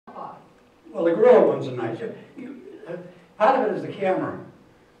Well, the Gorilla ones are nice. Part of it is the camera.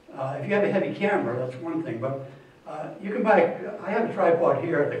 If you have a heavy camera, that's one thing, but you can buy, I have a tripod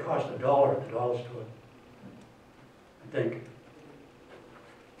here that costs $1 at the dollar store, I think.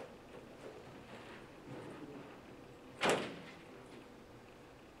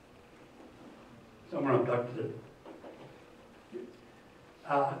 Someone abducted it.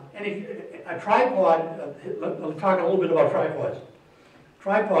 A tripod, let's talk a little bit about tripods.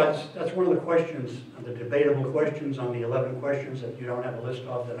 Tripods, that's one of the questions, the debatable questions on the 11 questions that you don't have a list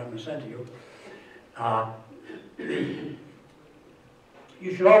of that I'm going to send to you.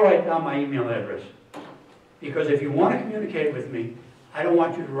 You should all write down my email address. Because if you want to communicate with me, I don't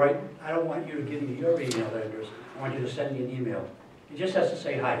want you to give me your email address. I want you to send me an email. It just has to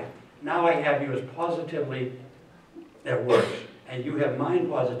say hi. Now I have you as positively, that works. And you have mine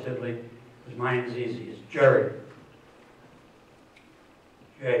positively, because mine is easy. It's Jerry.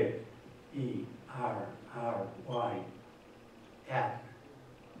 Jerry at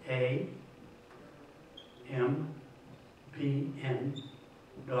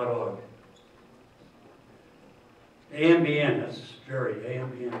AMBN.org. AMBN, that's Jerry,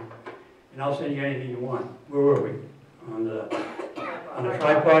 AMBN. And I'll send you anything you want. Where were we? On the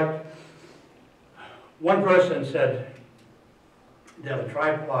tripod? One person said that a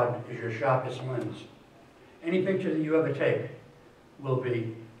tripod is your sharpest lens. Any picture that you ever take will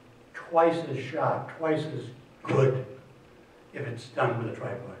be twice as sharp, twice as good if it's done with a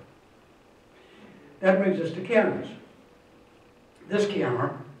tripod. That brings us to cameras. This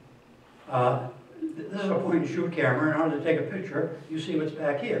camera, this is a point-and-shoot camera. In order to take a picture, you see what's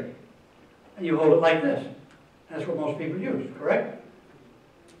back here. And you hold it like this. That's what most people use, correct?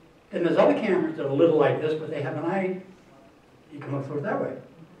 Then there's other cameras that are a little like this, but they have an eye. You can look through it that way.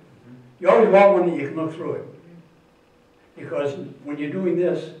 You always want one that you can look through it. Because when you're doing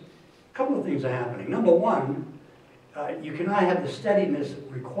this, a couple of things are happening. Number one, you cannot have the steadiness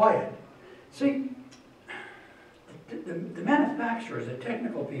required. See, the manufacturers, the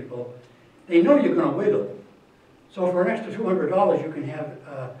technical people, they know you're going to wiggle. So for an extra $200, you can have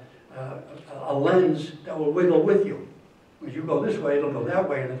a lens that will wiggle with you. As you go this way, it'll go that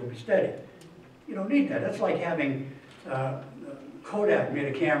way, and it'll be steady. You don't need that. That's like having Kodak made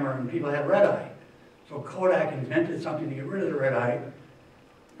a camera and people had red eye. So Kodak invented something to get rid of the red eye,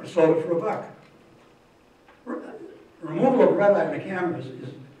 or sold it for $1. Removal of red eye on a camera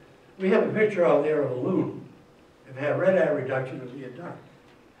is, we have a picture out there of a loon. If it had red eye reduction, it would be a duck.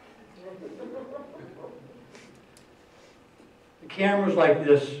 The cameras like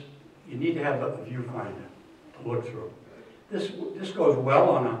this, you need to have a viewfinder to look through. This goes well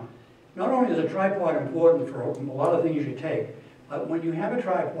on a, not only is a tripod important for a lot of things you take, but when you have a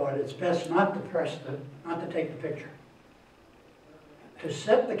tripod, it's best not to take the picture. To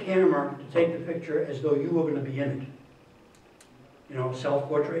set the camera to take the picture as though you were going to be in it. You know,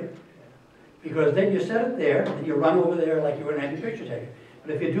 self-portrait. Because then you set it there, and you run over there like you were going to have your picture taken.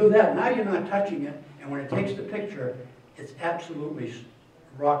 But if you do that, now you're not touching it, and when it takes the picture, it's absolutely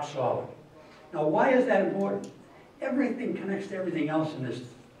rock solid. Now, why is that important? Everything connects to everything else in this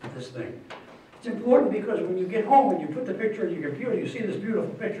thing. It's important because when you get home and you put the picture in your computer, you see this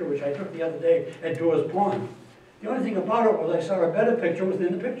beautiful picture, which I took the other day at Doors Pond. The only thing about it was I saw a better picture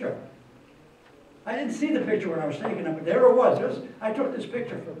within the picture. I didn't see the picture when I was taking it, but there it was. I took this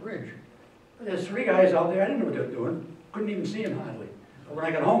picture for bridge. There's 3 guys out there, I didn't know what they were doing. Couldn't even see them hardly. But when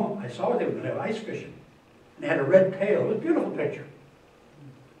I got home, I saw what they were doing. They were ice fishing. And they had a red tail. It was a beautiful picture.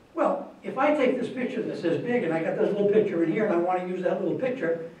 Well, if I take this picture that's this big and I got this little picture in here and I want to use that little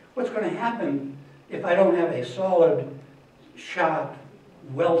picture, what's going to happen if I don't have a solid, sharp,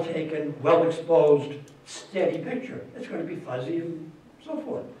 well-taken, well-exposed, steady picture? It's going to be fuzzy and so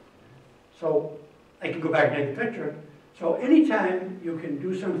forth. So I can go back and take the picture. So anytime you can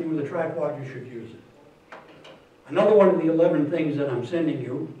do something with a tripod, you should use it. Another one of the 11 things that I'm sending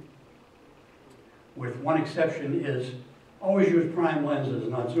you, with one exception, is always use prime lenses,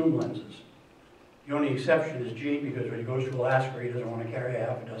 not zoom lenses. The only exception is Gene, because when he goes to Alaska, he doesn't want to carry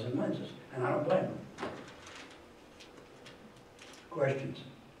half a dozen lenses, and I don't blame him. Questions?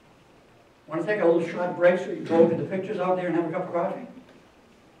 Want to take a little short break so you can go look at the pictures out there and have a cup of coffee?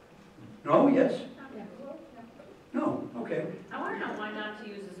 No? Yes? No? Okay. I want to know why not to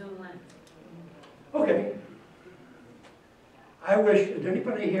use a zoom lens. Okay. I wish, did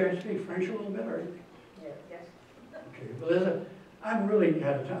anybody here speak French a little bit or anything? Yes. Okay, well I'm really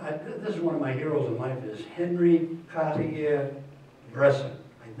had a time, this is one of my heroes in life, is Henry Cartier-Bresson,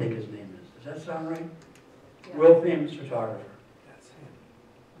 I think his name is. Does that sound right? Yeah. World famous photographer. That's him.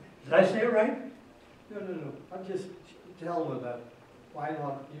 Did I say it right? No. I'm just telling him about why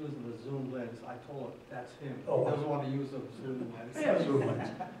not using the zoom lens? I told him, that's him. Oh. He doesn't want to use a zoom lens. I have zoom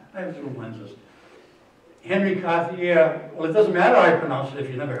lenses. I have zoom lenses. Henry Cartier, well, it doesn't matter how I pronounce it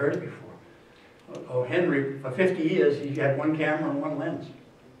if you never heard it before. Oh, Henry, for 50 years, he had one camera and one lens.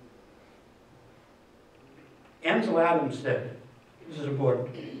 Ansel Adams said, this is important,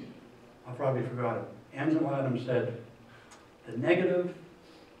 I probably forgot it. Ansel Adams said, the negative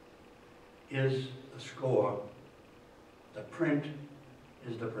is the score, the print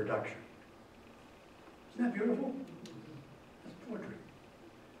is the production. Isn't that beautiful? That's poetry.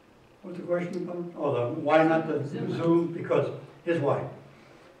 What's the question about? Oh, why not the zoom? Because, here's why.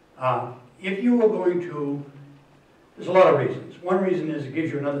 If you were going to, there's a lot of reasons. One reason is it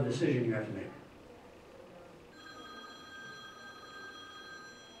gives you another decision you have to make.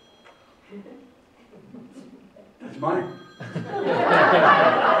 That's mine.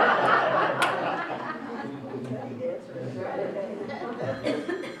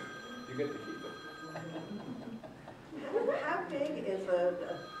 You get to keep it. How big is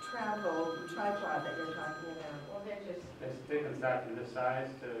a travel tripod that you're talking about? Well, they're just, It's thick and start from this size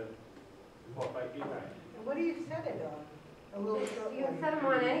to 4 or 5 feet high. And what do you set it on? A little short You one? can set them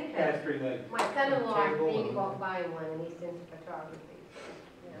on It anything. has 3 legs. My son-in-law Table made me and- go out and buy one, and he's into photography.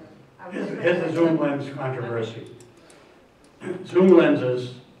 Yeah. I was Here's the zoom lens controversy. Zoom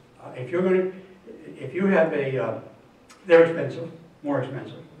lenses, if you have a, they're expensive, more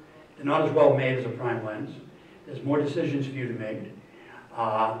expensive. They're not as well made as a prime lens. There's more decisions for you to make.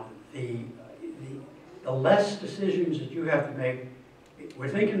 The less decisions that you have to make, we're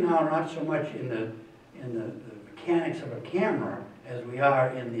thinking now not so much in the mechanics of a camera as we are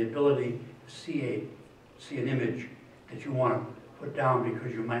in the ability to see an image that you want to put down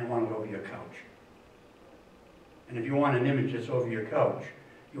because you might want it over your couch. And if you want an image that's over your couch,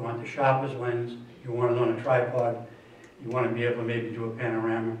 you want the sharpest lens, you want it on a tripod, you want to be able to maybe do a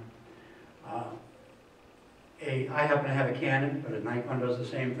panorama. I happen to have a Canon, but a Nikon does the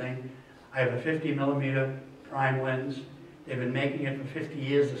same thing. I have a 50mm prime lens. They've been making it for 50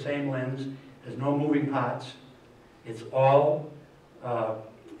 years, the same lens. There's no moving parts. It's all,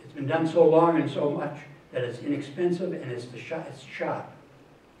 it's been done so long and so much that it's inexpensive and it's sharp.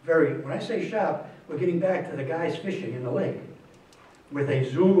 When I say sharp, we're getting back to the guys fishing in the lake. With a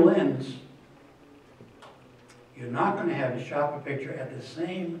zoom lens, you're not going to have a sharper picture at the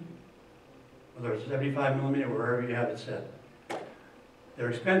same, whether it's 75mm or wherever you have it set. They're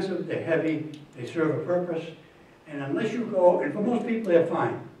expensive, they're heavy, they serve a purpose, and unless you go, and for most people they're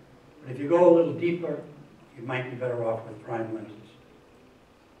fine, but if you go a little deeper, you might be better off with prime lenses.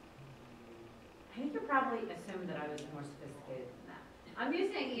 I think you probably assumed that I was more sophisticated than that. I'm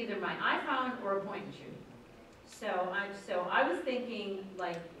using either my iPhone or a point and shoot. So I was thinking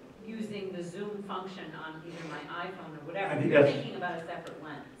like using the zoom function on either my iPhone or I whatever. think You're that's- thinking about a separate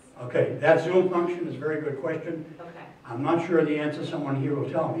lens. Okay, that zoom function is a very good question. Okay. I'm not sure the answer, someone here will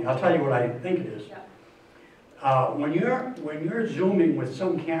tell me. I'll tell you what I think it is. Yep. When you're zooming with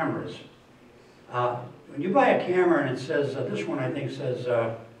some cameras, when you buy a camera and it says, this one I think says,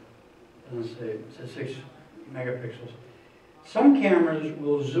 doesn't say, it says 6 megapixels. Some cameras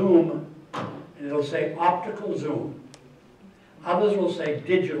will zoom and it'll say optical zoom. Others will say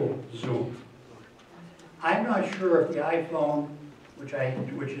digital zoom. I'm not sure if the iPhone, which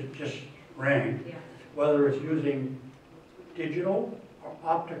it just rang, Yeah. whether it's using digital or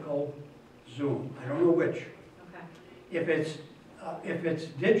optical zoom. I don't know which. Okay. If it's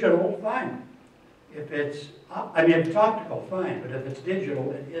digital, fine. If it's optical, fine. But if it's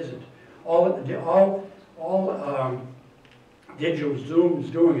digital, it isn't. All digital zoom is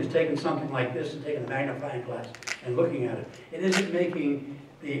doing is taking something like this and taking a magnifying glass and looking at it. It isn't making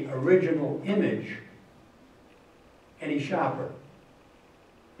the original image any sharper.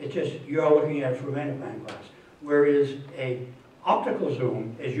 It's just you're looking at it through a magnifying glass. Whereas a optical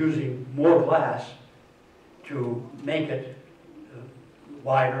zoom is using more glass to make it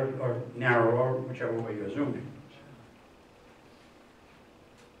wider or narrower, whichever way you're zooming.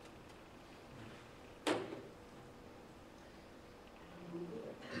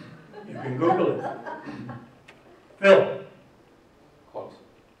 You can Google it. Phil, Close.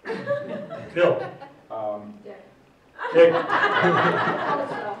 Phil, Dick.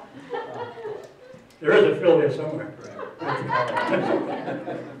 There is a Phil here somewhere.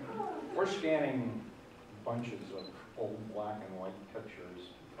 We're scanning bunches of old black and white pictures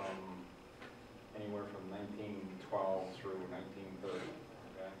from anywhere from 1912 through 1930,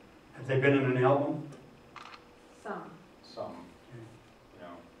 okay? Have they been in an album? Some. Some, you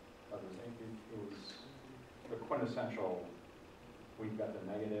know, others, it was the quintessential, we've got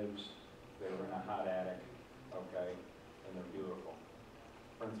the negatives, they were in a hot attic, okay, and they're beautiful.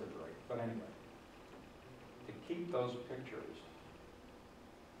 printed right, but anyway. To keep those pictures,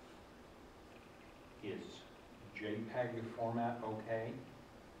 is JPEG format okay?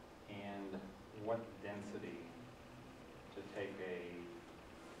 And what density to take a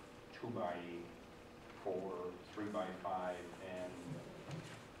 2x4, 3x5, and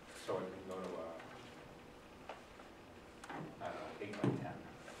so it can go to a, I don't know,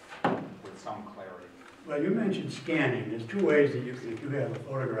 8x10 with some clarity. Well, you mentioned scanning. There's two ways that you can, if you have a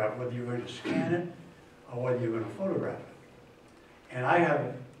photograph, whether you're going to scan it or whether you're going to photograph it. And I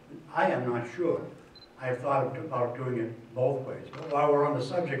am not sure. I've thought about doing it both ways. But while we're on the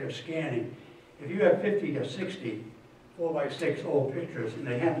subject of scanning, if you have 50 or 60 4x6 old pictures and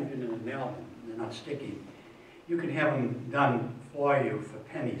they haven't been in the mail, they're not sticky, you can have them done for you for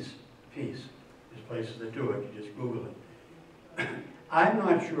pennies a piece. There's places that do it, you just Google it. I'm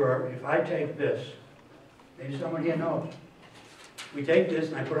not sure if I take this, maybe someone here knows. We take this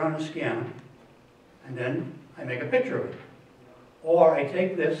and I put it on a scanner, and then I make a picture of it. Or I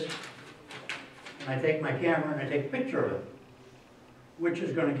take this, and I take my camera and I take a picture of it. Which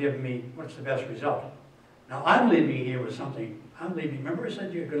is going to give me, what's the best result? Now I'm leaving you here with something, remember I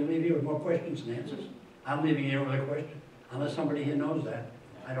said you're going to leave here with more questions than answers? I'm leaving you here with a question, unless somebody here knows that.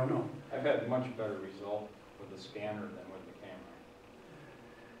 I don't know. I've had much better result with the scanner than with the camera.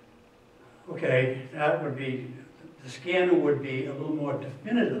 Okay, that would be, the scanner would be a little more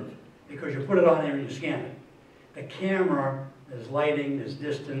definitive because you put it on there and you scan it. The camera, there's lighting, there's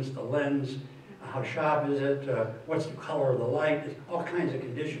distance, the lens, how sharp is it, what's the color of the light, there's all kinds of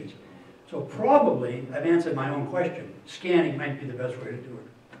conditions. So probably, I've answered my own question, scanning might be the best way to do it.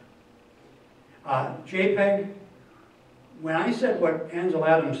 JPEG, when I said what Ansel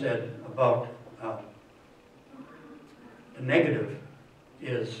Adams said about the negative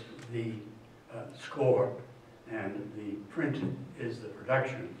is the score and the print is the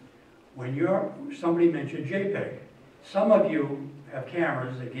production, when somebody mentioned JPEG, some of you have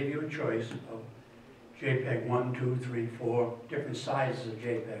cameras that give you a choice of JPEG 1, 2, 3, 4, different sizes of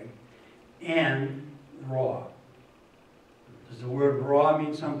JPEG, and RAW. Does the word RAW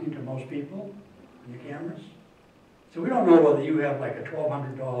mean something to most people on your cameras? So we don't know whether you have like a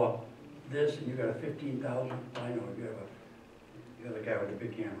 $1,200 this and you got a $15,000. I know you have a guy with a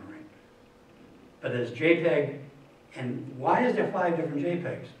big camera, right? But there's JPEG, and why is there 5 different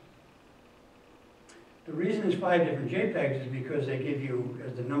JPEGs? The reason there's 5 different JPEGs is because they give you,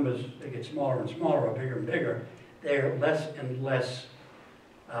 as the numbers, they get smaller and smaller or bigger and bigger, they're less and less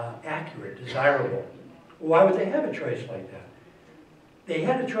accurate, desirable. Why would they have a choice like that? They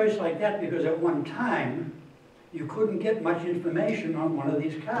had a choice like that because at one time, you couldn't get much information on one of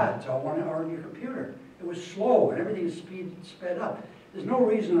these cards or on your computer. It was slow and everything sped up. There's no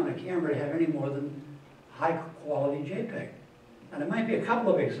reason on a camera to have any more than high quality JPEG. And there might be a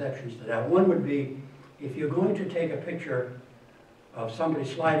couple of exceptions to that. One would be if you're going to take a picture of somebody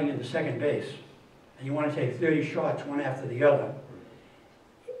sliding into second base, and you want to take 30 shots one after the other,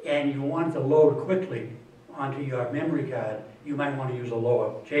 and you want to load quickly onto your memory card, you might want to use a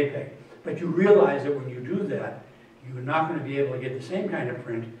lower JPEG. But you realize that when you do that, you're not going to be able to get the same kind of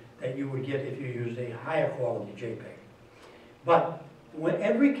print that you would get if you used a higher quality JPEG. But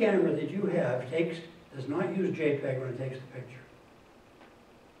every camera that you have does not use JPEG when it takes the picture.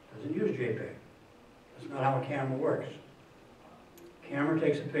 Doesn't use JPEG. That's not how a camera works. Camera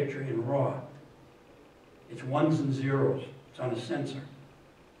takes a picture in RAW. It's ones and zeros. It's on a sensor.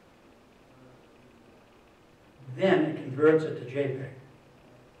 Then it converts it to JPEG.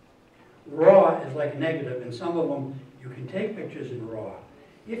 RAW is like negative, and some of them, you can take pictures in RAW.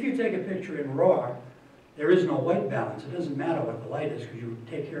 If you take a picture in RAW, there is no white balance. It doesn't matter what the light is because you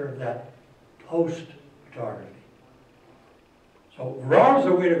take care of that post-photography. So RAW is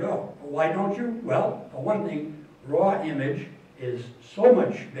the way to go. Why don't you? Well, for one thing, RAW image is so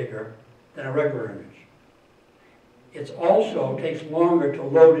much bigger than a regular image. It also takes longer to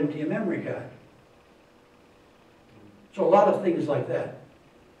load into your memory card. So a lot of things like that.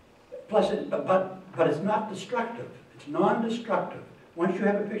 Plus, but it's not destructive. It's non-destructive. Once you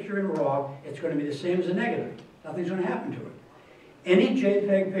have a picture in RAW, it's going to be the same as a negative. Nothing's going to happen to it. Any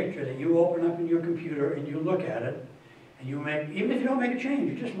JPEG picture that you open up in your computer and you look at it, and you make, even if you don't make a change,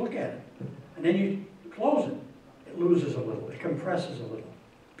 you just look at it, and then you close it. It loses a little. It compresses a little.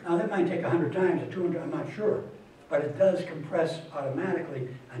 Now that might take 100 times or 200, I'm not sure, but it does compress automatically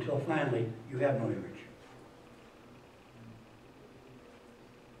until finally you have no image.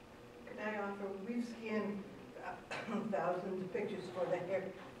 Can I offer, we've scanned thousands of pictures for the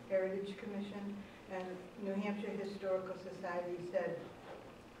Heritage Commission, and New Hampshire Historical Society said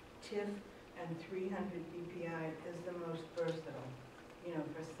TIFF and 300 dpi is the most versatile. you know,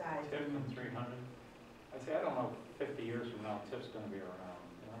 for size. TIF and 300. I'd say, I don't know, 50 years from now, TIF's gonna be around,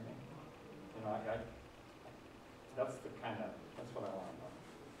 you know what I mean? You know, that's the kind of, that's what I want to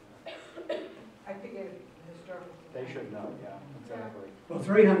know. I figured historical. They should know, yeah, exactly. Well,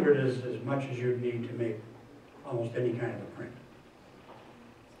 300 is as much as you'd need to make almost any kind of a print.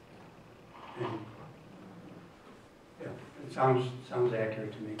 And, yeah, it sounds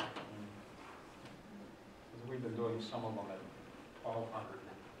accurate to me. We've been doing some of them at 1,200,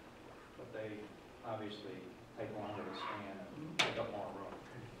 but they obviously take longer to scan and take up more room.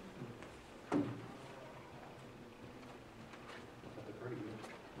 But they're pretty good.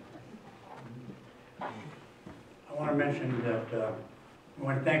 I want to mention that we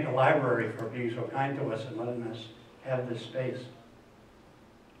want to thank the library for being so kind to us and letting us have this space.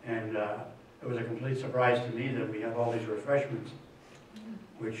 And it was a complete surprise to me that we have all these refreshments,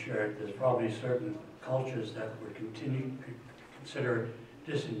 which there's probably certain cultures that would consider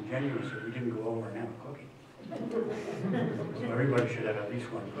disingenuous if we didn't go over and have a cookie. So everybody should have at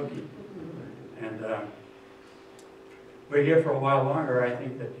least one cookie. And we're here for a while longer. I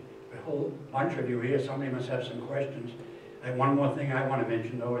think that a whole bunch of you here, somebody must have some questions. And one more thing I want to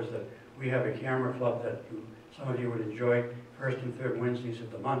mention, though, is that we have a camera club that some of you would enjoy, first and third Wednesdays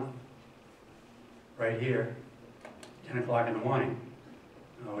of the month, right here, 10 o'clock in the morning.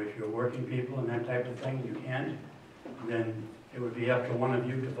 If you're working people and that type of thing, you can't, then it would be up to one of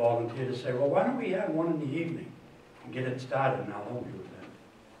you to volunteer to say, well, why don't we have one in the evening and get it started, and I'll help you with that.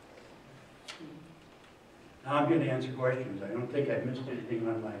 Now I'm going to answer questions. I don't think I missed anything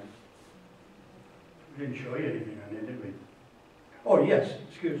on my, we didn't show you anything on there, did we? Oh, yes,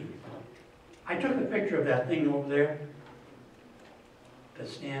 excuse me. I took a picture of that thing over there, the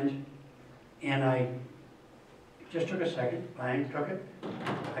stand, and I just took a second, I took it,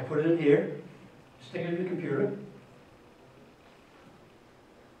 I put it in here, stick it in the computer.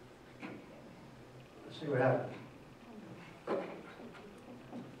 Let's see what happens.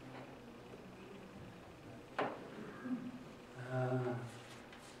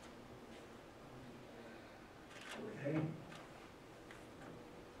 Okay.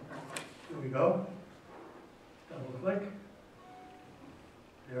 Here we go. Double click.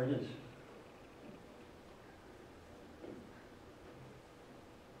 There it is.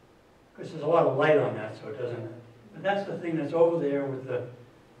 Because there's a lot of light on that, so it doesn't. But that's the thing that's over there with the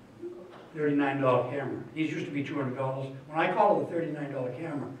 $39 camera. These used to be $200. When I call it a $39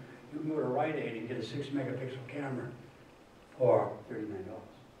 camera, you can go to Rite Aid and get a 6-megapixel camera for $39.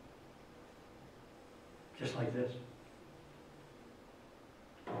 Just like this.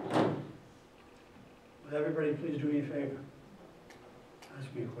 Would everybody please do me a favor?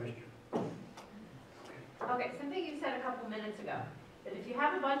 Ask me a question. Okay, something you said a couple minutes ago, that if you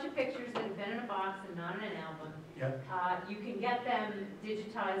have a bunch of pictures that have been in a box and not in an album, Yep. you can get them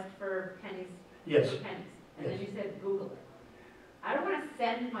digitized for pennies. Yes. For pennies. And then Yes. you said Google it. I don't want to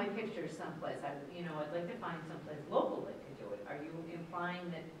send my pictures someplace. I'd like to find someplace local that could do it. Are you implying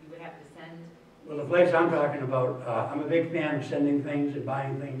that you would have to send? Well, the place I'm talking about, I'm a big fan of sending things and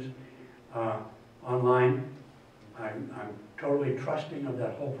buying things online. I'm totally trusting of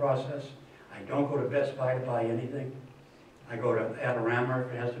that whole process. I don't go to Best Buy to buy anything. I go to Adorama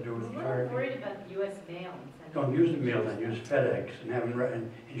if it has to do with I'm a little photography. worried about the U.S. mail and sending. Don't use the mail, then use FedEx and have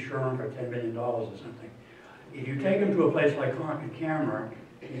them insure them for $10 million or something. If you take them to a place like Concord Camera,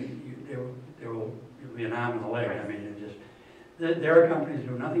 there will be an arm and a leg. I mean, it just, there are companies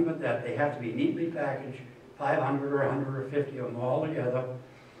who do nothing but that. They have to be neatly packaged, 500 or 100 or 50 of them all together.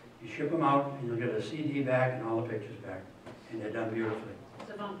 You ship them out, and you'll get a CD back and all the pictures back, and they're done beautifully.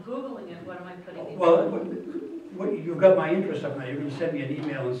 So if I'm Googling it, what am I putting in? Well, you've got my interest up now. You can send me an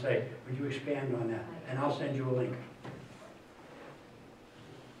email and say, would you expand on that? And I'll send you a link.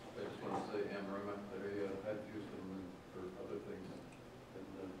 I just want to say, Amarama, I've used them for other things, and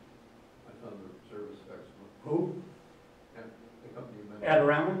I found their service excellent. Who? The company you mentioned.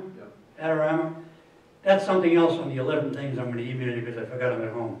 Adorama? Yeah. Adorama. That's something else on the 11 things I'm going to email you because I forgot them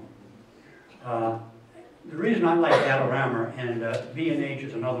at home. The reason I like Adorama and B&H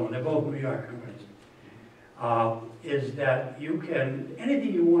is another one, they're both New York companies, is that you can,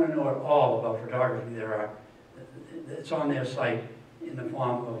 anything you want to know at all about photography, it's on their site in the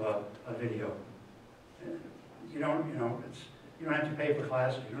form of a video. You don't have to pay for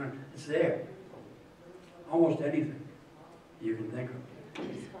classes, it's there. Almost anything you can think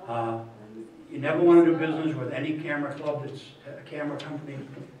of. You never want to do business with any camera club that's a camera company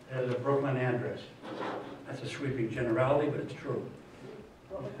that has a Brooklyn address. That's a sweeping generality, but it's true.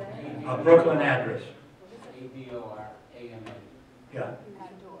 A Brooklyn address. ADORAMA. Yeah.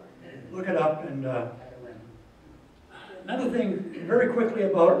 Look it up and Another thing, very quickly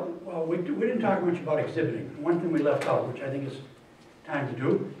about, well, we didn't talk much about exhibiting. One thing we left out, which I think is time to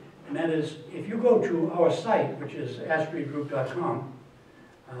do, and that is, if you go to our site, which is ashstreetgroup.com,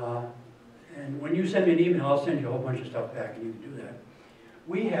 and when you send me an email, I'll send you a whole bunch of stuff back, and you can do that.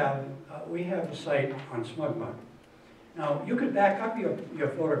 We have a site on SmugMug. Now, you could back up your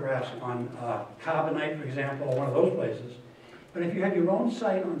photographs on Carbonite, for example, or one of those places, but if you have your own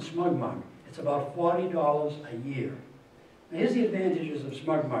site on SmugMug, it's about $40 a year. Now, here's the advantages of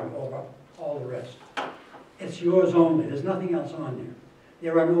SmugMug over all the rest. It's yours only. There's nothing else on there.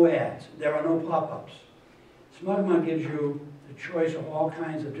 There are no ads. There are no pop-ups. SmugMug gives you the choice of all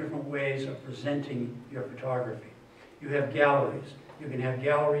kinds of different ways of presenting your photography. You have galleries. You can have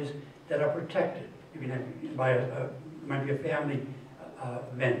galleries that are protected. You can have, might be a family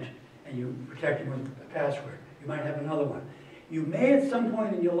event, and you protect it with a password. You might have another one. You may at some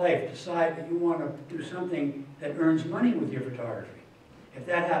point in your life decide that you want to do something that earns money with your photography. If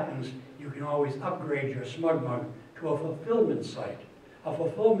that happens, you can always upgrade your SmugMug to a fulfillment site. A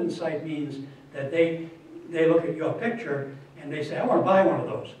fulfillment site means that they look at your picture and they say, I want to buy one of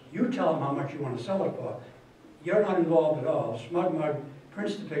those. You tell them how much you want to sell it for. You're not involved at all. SmugMug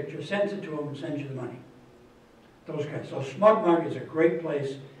prints the picture, sends it to them, and sends you the money. Those kinds. So SmugMug is a great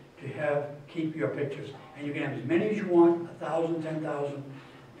place to keep your pictures. And you can have as many as you want, 1,000, 10,000,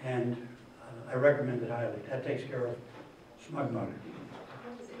 and I recommend it highly. That takes care of SmugMug.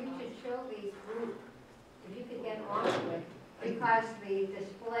 You should show these groups, if you could get on with, because the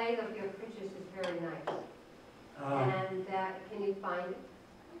display of your pictures is very nice. And can you find it?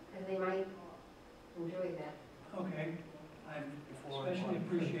 Because they might enjoy that. Okay. I Before especially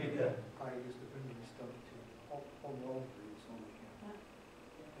appreciate that. I used to bring this stuff to home road for you, so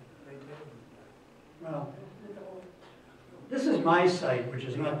they did. Well, this is my site, which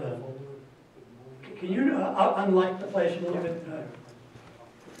is not the... Can you unlike the place a little bit?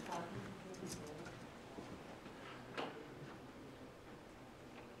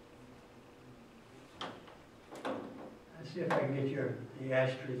 Let's see if I can get the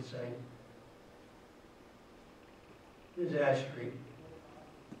Ash Street site. This is Ash Street.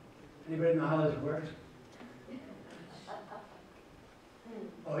 Anybody know how this works?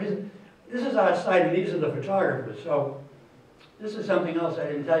 Oh, this is our site, and these are the photographers. So this is something else I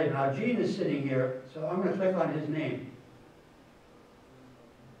didn't tell you. Now, Gene is sitting here, so I'm going to click on his name.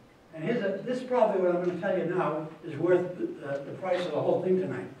 And this is probably what I'm going to tell you now is worth the price of the whole thing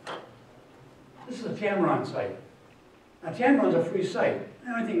tonight. This is a Tamron site. Now, Tamron's a free site.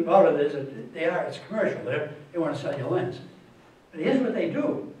 The only thing about it is that it's commercial. They want to sell you a lens. But here's what they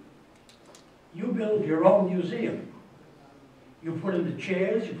do. You build your own museum. You put in the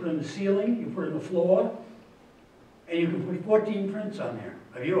chairs, you put in the ceiling, you put in the floor, and you can put 14 prints on there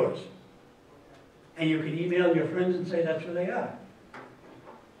of yours. And you can email your friends and say that's where they are.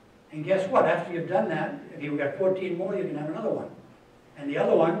 And guess what? After you've done that, if you've got 14 more, you can have another one. And the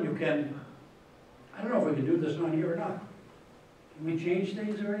other one, you can, I don't know if we can do this on here or not. Can we change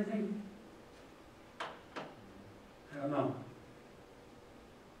things or anything? I don't know.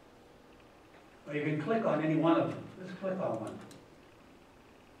 Well, you can click on any one of them. Let's click on one.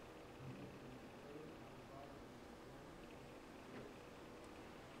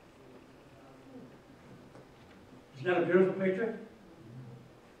 Isn't that a beautiful picture?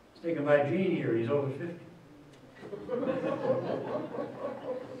 It's taken by Gene here. He's over 50.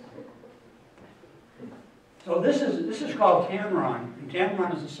 So this is called Tamron, and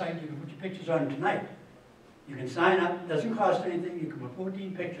Tamron is a site you can put your pictures on tonight. You can sign up. It doesn't cost anything. You can put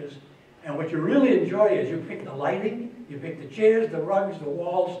 14 pictures. And what you really enjoy is you pick the lighting, you pick the chairs, the rugs, the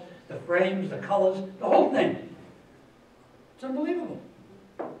walls, the frames, the colors, the whole thing. It's unbelievable.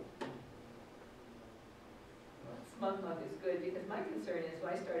 SmugMug is good because my concern is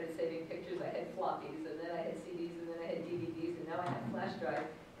when I started saving pictures, I had floppies, and then I had CDs, and then I had DVDs, and now I have flash drive.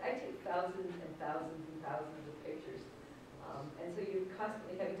 I take thousands and thousands and thousands of pictures. And so you're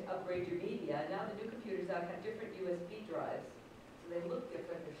constantly having to upgrade your media. Now the new computers out have different USB drives. So they look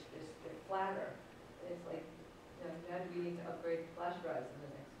different, they're flatter. And it's like, now do we need to upgrade flash drives in the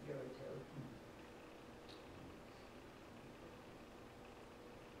next year or two?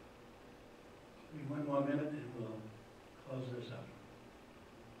 Give me one more minute and we'll close this up.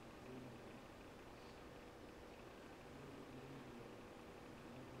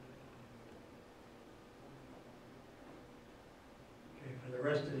 Okay, for the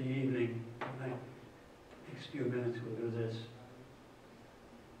rest of the evening, next few minutes we'll do this.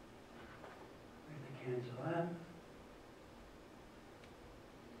 Cancel that.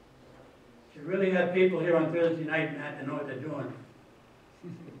 You really have people here on Thursday night and not to know what they're doing.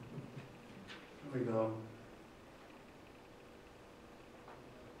 Here we go.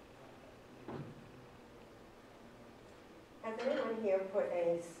 here put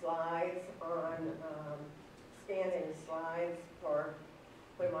any slides on, scan any slides or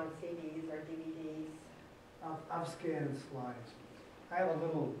put them on CDs or DVDs? I've scanned slides. I have a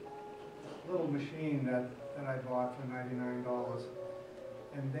little machine that I bought for $99,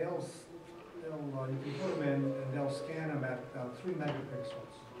 and you can put them in, and they'll scan them at 3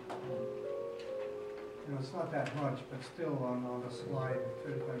 megapixels. You know, it's not that much, but still on a slide,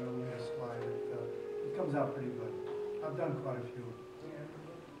 35mm slide, it comes out pretty good. I've done quite a few.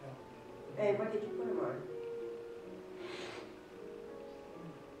 Hey, what did you put them on?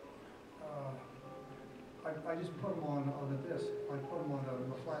 I just put them on the disk. I put them on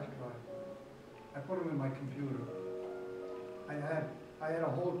the flash drive. I put them in my computer. I had a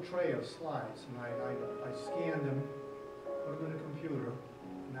whole tray of slides, and I scanned them, put them in the computer.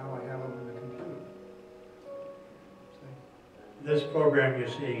 Now I have them in the computer. See? This program you're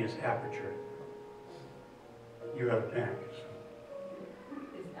seeing is Aperture. You have a Mac.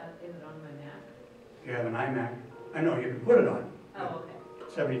 Is it on my Mac? You have an iMac. I know, you can put it on. Oh, okay.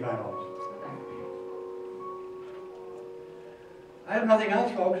 $75. Okay. I have nothing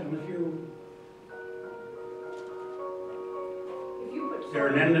else, folks, and if you, If you put. is there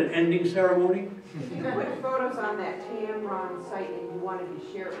an ending ceremony? If you put photos on that Tamron site and you wanted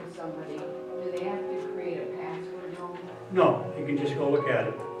to share it with somebody, do they have to create a password? No, you can just go look at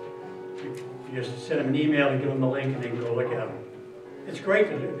it. You just send them an email and give them the link and they can go look at it. It's great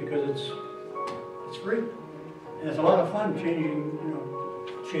to do because it's free. And it's a lot of fun changing,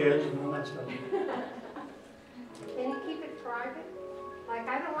 chairs and all that stuff. Can you keep it private? Like,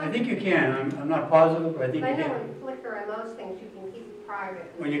 I don't I like, think you can. I'm not positive, but I think I you know can. in Flickr and those things, you can keep it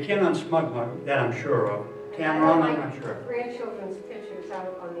private. Well, you can on SmugMug, that I'm sure of. I Tamron, don't I'm like not sure. grandchildren's pictures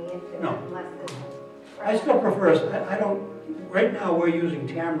out on the internet No. unless it's. I still prefer, I don't, right now we're using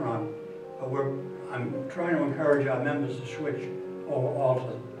Tamron, but I'm trying to encourage our members to switch over all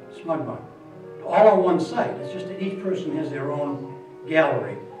to SmugMug. All on one site, it's just that each person has their own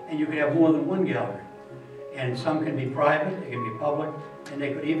gallery, and you can have more than one gallery. And some can be private, they can be public, and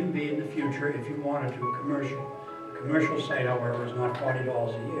they could even be in the future if you wanted to commercial. The commercial site, however, is not $40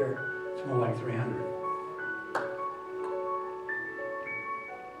 a year, it's more like $300.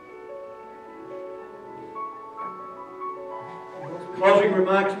 Closing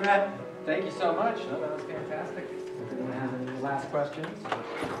remarks, Matt? Thank you so much. No, that was fantastic. Anyone have any last questions?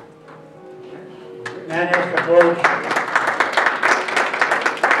 Matt has to close.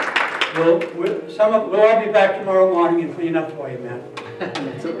 We'll all be back tomorrow morning and clean up for you, Matt.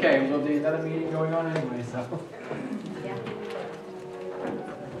 It's okay. We'll do another meeting going on anyway, so. Yeah.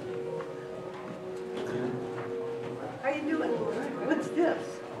 How you doing? What's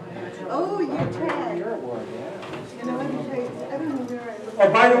this? Oh, your tag. Your award, yeah. You know, let me tell you, I don't know where I looked. Oh,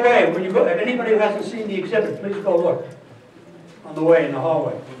 by the way, when you go, if anybody who hasn't seen the exhibit, please go look on the way in the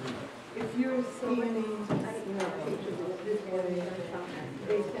hallway. If you're scanning, pictures of this one,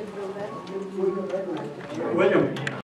 they said, well, that's. William,